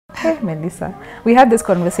Hey, Melissa, we had this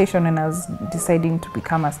conversation when I was deciding to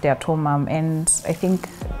become a stay-at-home mom, and I think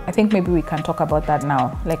maybe we can talk about that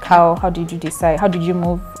now. Like, how did you decide? How did you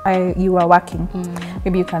move? You were working.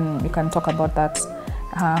 Maybe you can talk about that.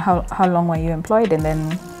 How long were you employed, and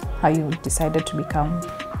then how you decided to become,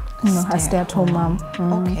 a stay-at-home mom?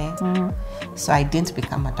 Okay. So I didn't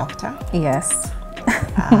become a doctor. Yes.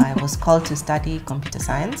 I was called to study computer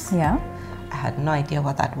science. Yeah. I had no idea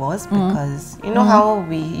what that was because you know how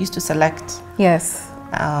we used to select. Yes.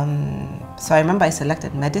 So I remember I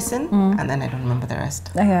selected medicine, and then I don't remember the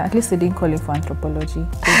rest. Yeah, at least they didn't call you for anthropology.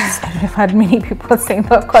 I've had many people saying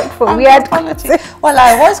they've called for weird courses. Well,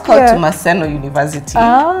 I was called to Maseno University. Okay.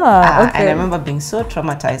 And I remember being so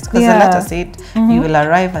traumatized because the letter said you will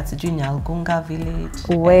arrive at Junior Algunga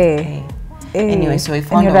village. Anyway, so we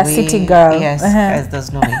found a way. You're a city girl. Yes, yes,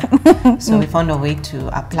 there's no way. So we found a way to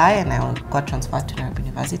apply, and I got transferred to Nairobi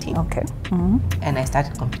University. Okay. And I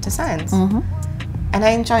started computer science. And I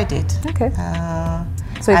enjoyed it. Okay.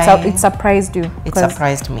 So it surprised you? It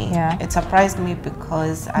surprised me. Yeah. It surprised me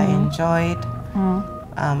because I enjoyed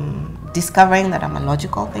discovering that I'm a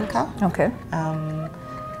logical thinker. Okay.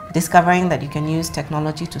 Discovering that you can use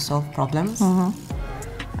technology to solve problems.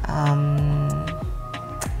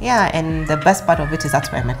 Yeah, and the best part of it is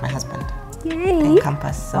that's where I met my husband. Yay. In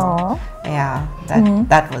campus. So yeah,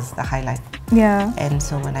 that was the highlight. Yeah. And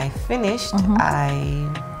so when I finished,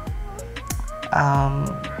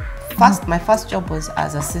 my first job was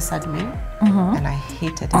as a sysadmin, and I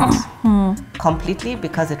hated it completely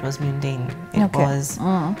because it was mundane. It was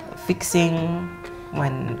fixing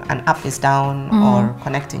when an app is down or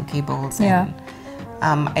connecting cables, and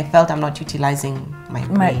I felt I'm not utilizing my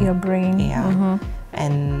brain. Your brain. Yeah.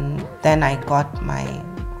 And then I got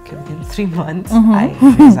within 3 months, I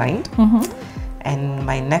resigned. And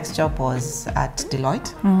my next job was at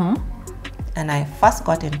Deloitte. And I first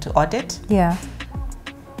got into audit. Yeah.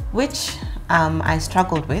 Which I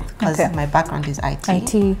struggled with because my background is IT.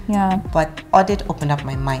 IT, yeah. But audit opened up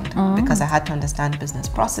my mind because I had to understand business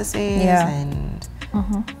processes and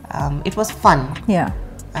it was fun. Yeah.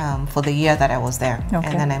 For the year that I was there.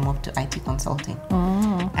 And then I moved to IT consulting.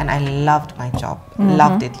 And I loved my job.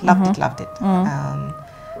 Loved it.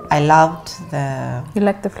 I loved the... You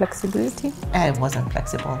liked the flexibility? It wasn't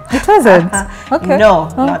flexible. It wasn't? Okay. No,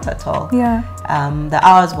 not at all. Yeah. The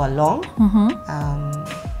hours were long.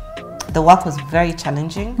 The work was very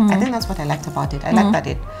challenging. I think that's what I liked about it. I liked that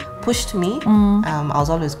it pushed me. I was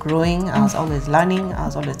always growing. I was always learning. I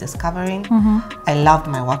was always discovering. I loved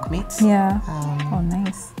my workmates. Yeah. Oh,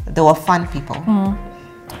 nice. They were fun people.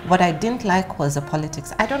 What I didn't like was the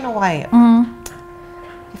politics. I don't know why.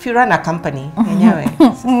 If you run a company, anyway,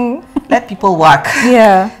 let people work.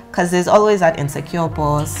 Yeah. Because there's always that insecure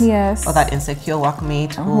boss or that insecure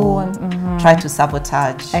workmate who try to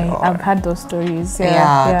sabotage. I've had those stories.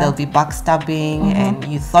 Yeah, there'll be backstabbing and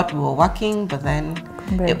you thought we were working, but then,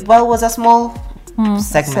 it was a small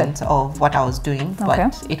segment of what I was doing,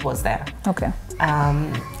 but it was there. Okay.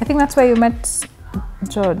 I think that's where you met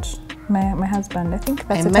George, my husband. I think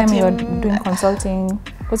that's the time you were doing consulting.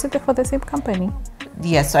 Was it for the same company?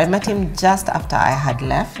 Yes, so I met him just after I had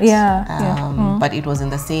left. But it was in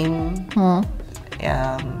the same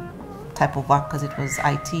type of work because it was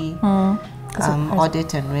IT,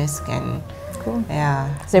 audit and risk and yeah.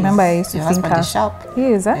 So I remember I used to your think husband is sharp.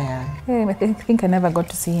 He is, huh? Yeah. I think I never got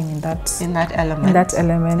to see him in that element. In that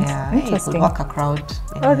element. Yeah. Interesting. He could walk a crowd.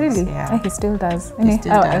 Oh really? Yeah. He still does.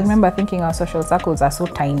 I remember thinking our social circles are so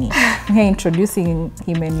tiny. You're introducing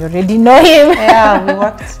him and you already know him. Yeah, we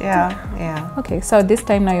worked. Yeah. Okay, so this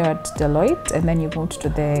time now you're at Deloitte and then you moved to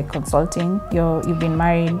the consulting. You've been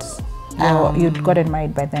married. You'd gotten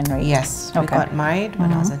married by then, right? Yes, we got married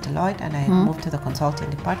when I was at Deloitte, and I moved to the consulting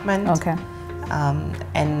department. Okay.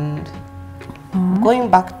 And going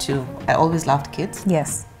back to, I always loved kids.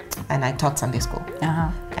 Yes. And I taught Sunday school.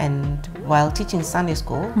 And while teaching Sunday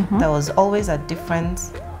school, there was always a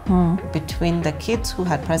difference between the kids who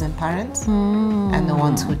had present parents and the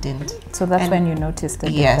ones who didn't. So that's when you noticed the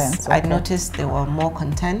difference. Yes, I noticed they were more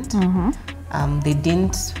content.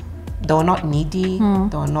 They were not needy.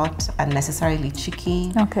 They were not unnecessarily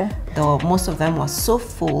cheeky. Okay. Most of them were so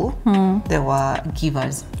full. They were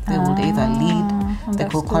givers. They would either lead. They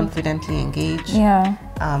could confidently engage. Yeah.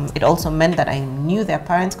 It also meant that I knew their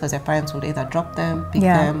parents because their parents would either drop them, pick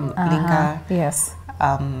them, linger. Yes.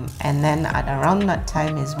 And then at around that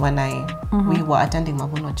time is when we were attending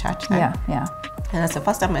Mavuno Church then. Yeah. And that's the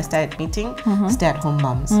first time I started meeting stay-at-home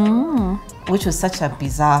moms, which was such a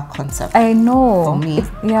bizarre concept. I know. For me.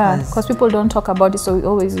 Because people don't talk about it, so we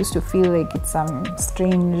always used to feel like it's some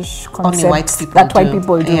strange concept only white people that white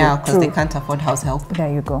people do. Yeah, because they can't afford house help.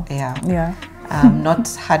 There you go. Yeah. Not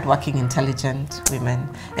hardworking, intelligent women.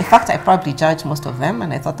 In fact, I probably judged most of them,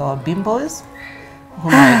 and I thought they were bimbos who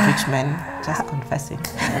married rich men. Just confessing.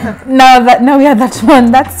 Now we are that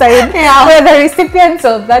side. We're the recipients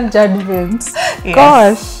of that judgment. Yes.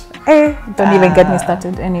 Gosh, don't even get me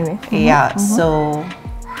started. Anyway. So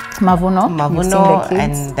Mavuno,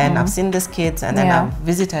 and then I've seen these kids, and then I've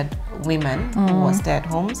visited women who were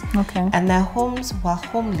stay-at-homes, and their homes were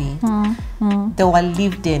homely. They were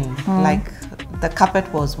lived in, like the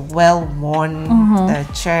carpet was well worn, the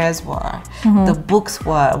chairs were, the books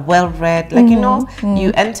were well read. Like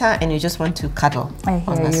you enter and you just want to cuddle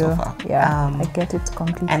on the sofa. I get it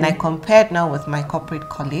completely. And I compared now with my corporate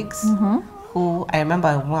colleagues, who I remember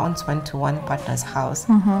I once went to one partner's house.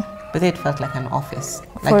 But it felt like an office.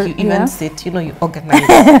 Like you even sit, you organize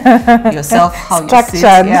yourself, how you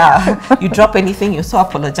sit. You drop anything, you're so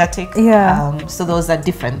apologetic. So there was a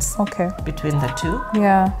difference between the two.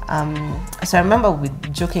 So I remember we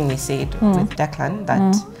jokingly said with Declan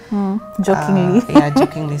that...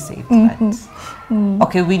 jokingly said that,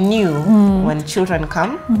 okay, we knew when children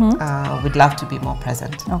come, we'd love to be more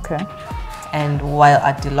present. And while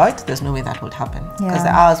at Deloitte, there's no way that would happen because the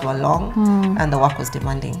hours were long and the work was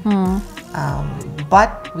demanding.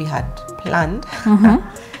 But we had planned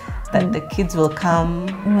that the kids will come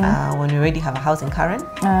when we already have a house in Karen.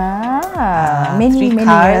 Many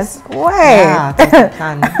cars. Years. Wow. That's the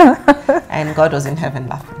plan. And God was in heaven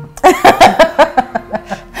laughing.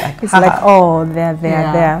 It's like, oh, they're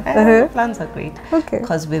there. Plans are great.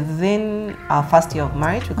 Because within our first year of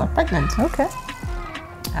marriage, we got pregnant.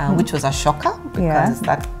 Which was a shocker because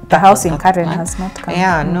the house in Karen has not come.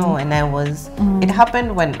 And I was it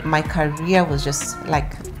happened when my career was just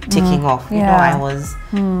like taking off. I was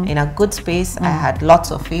in a good space. I had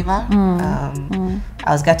lots of favor. I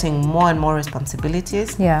was getting more and more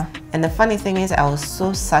responsibilities. And the funny thing is, I was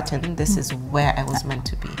so certain this is where I was meant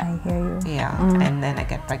to be. I hear you. And then I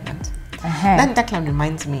get pregnant. Then Declan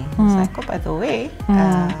reminds me. He's like, oh, by the way,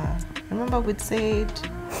 remember we'd said.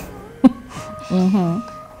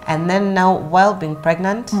 And then now, while being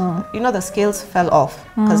pregnant, the scales fell off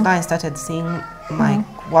because now I started seeing my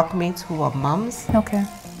workmates who were moms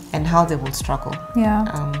and how they will struggle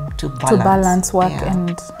to balance work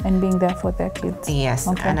and being there for their kids.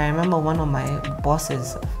 And I remember one of my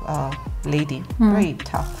bosses, lady, very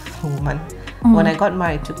tough woman, when I got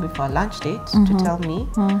married, took me for a lunch date to tell me,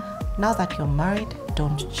 now that you're married,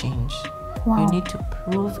 don't change. You need to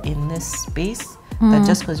prove in this space that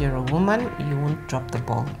just because you're a woman, you won't drop the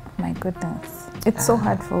ball. My goodness. It's so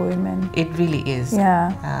hard for women. It really is.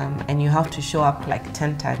 And you have to show up like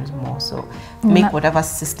 10 times more. So make whatever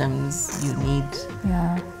systems you need.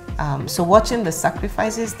 So watching the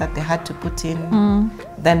sacrifices that they had to put in,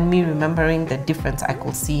 then me remembering the difference I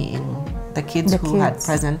could see in the kids who had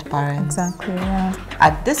present parents.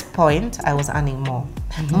 At this point, I was earning more.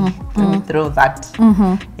 Let me throw that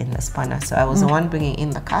in the spanner. So I was the one bringing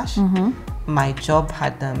in the cash. My job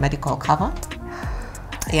had the medical cover.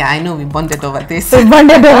 I know we bonded over this. We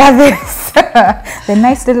bonded over this. The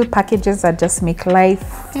nice little packages that just make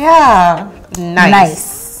life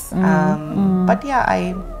nice. But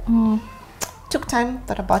I took time,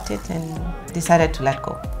 thought about it, and decided to let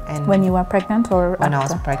go. And when you were pregnant, or when I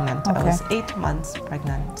was pregnant, I was 8 months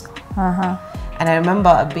pregnant. And I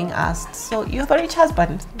remember being asked, "So you have a rich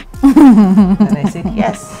husband?" And I said,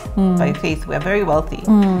 "Yes, by faith. We're very wealthy."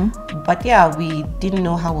 But we didn't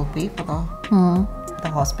know how we'll pay for the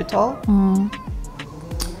hospital.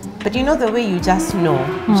 But the way you just know,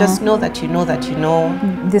 you just know that you know that you know.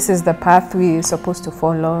 This is the path we're supposed to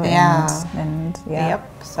follow. And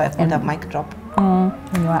so I put a mic drop. And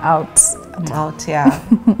you are out. I'm out,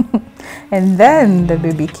 And then the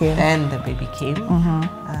baby came.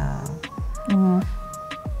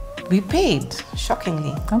 We paid,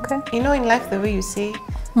 shockingly. In life, the way you say,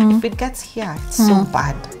 if it gets here, it's so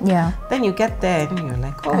bad. Then you get there and you're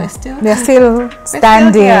like, oh, they're still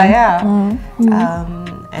standing.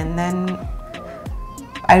 And then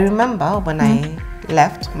I remember when I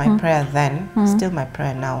left, my prayer then, still my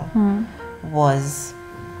prayer now, was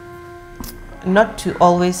not to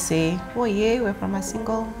always say, oh yeah, we're from a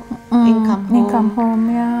single income home.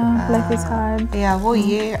 Life is hard. Oh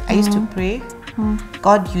yeah. I used to pray,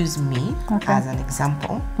 God use me as an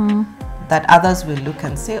example, that others will look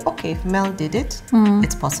and say, okay, if Mel did it,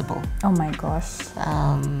 it's possible. Oh my gosh.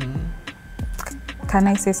 Can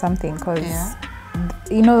I say something? Because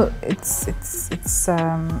you know, it's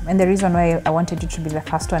and the reason why I wanted you to be the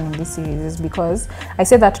first one in this series is because I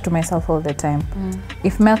say that to myself all the time.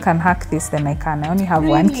 If Mel can hack this, then I can. I only have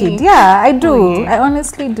one kid. Yeah, I do. Oh, yeah. I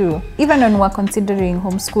honestly do. Even when we're considering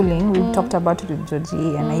homeschooling, we talked about it with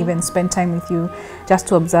Georgie, and I even spent time with you just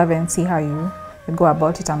to observe and see how you go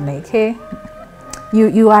about it. I'm like, hey,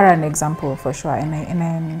 you are an example for sure,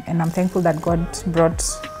 and I'm thankful that God brought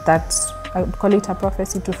that, I would call it a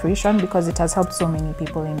prophecy, to fruition, because it has helped so many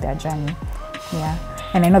people in their journey. Yeah,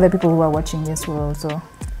 and I know the people who are watching this will also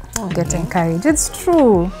get encouraged. It's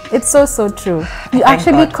true. It's so true. You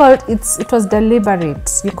actually called it was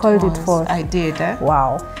deliberate. You called it forth. I did.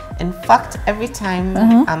 Wow. In fact, every time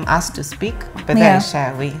I'm asked to speak, but then I shy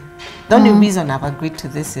away. The only reason I've agreed to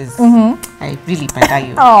this is I really better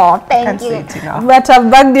you. Oh, thank you. But I've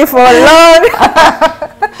begged you for long.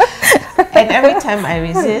 And every time I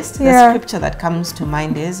resist, the scripture that comes to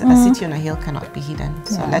mind is, a city on a hill cannot be hidden.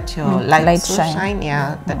 So let your light so shine,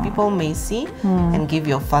 that people may see and give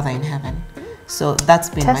your Father in heaven. So that's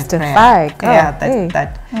been my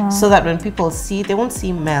prayer. So that when people see, they won't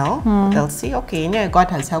see Mel, they'll see, okay, God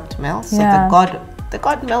has helped Mel. So the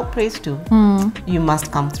God Mel prays to, you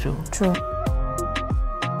must come through. True.